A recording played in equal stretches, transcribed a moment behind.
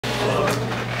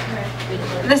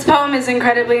This poem is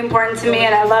incredibly important to me,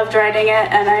 and I loved writing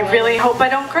it, and I really hope I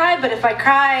don't cry, but if I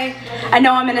cry, I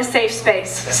know I'm in a safe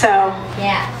space, so.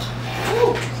 Yeah.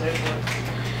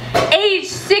 Age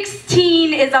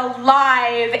 16 is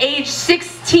alive. Age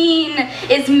 16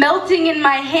 is melting in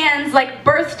my hands like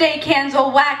birthday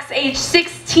candle wax. Age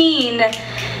 16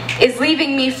 is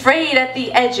leaving me frayed at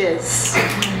the edges.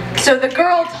 So the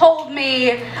girl told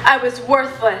me I was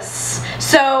worthless.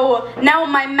 So now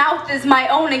my mouth is my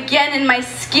own again and my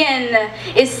skin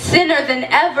is thinner than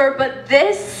ever. But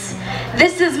this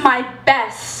is my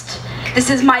best. This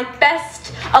is my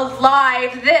best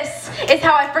alive. This is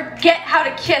how I forget how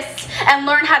to kiss and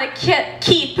learn how to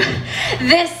keep.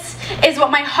 This is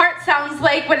what my heart sounds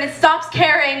like when it stops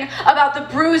caring about the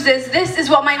bruises. This is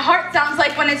what my heart sounds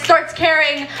like when it starts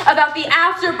caring about the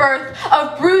afterbirth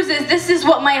of bruises. This is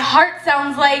what my heart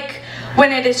sounds like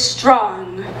when it is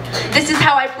strong. This is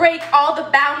how I break all the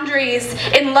boundaries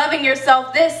in loving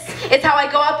yourself. This is how I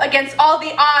go up against all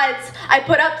the odds I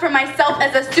put up for myself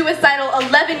as a suicidal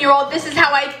 11-year-old. This is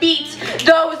how I beat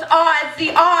those odds,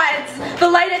 the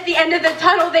light at the end of the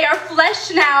tunnel. They are flesh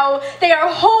now. They are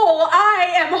whole.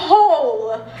 I am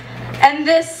whole. And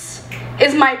this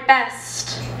is my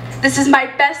best. This is my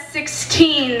best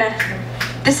 16.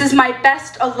 This is my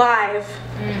best alive.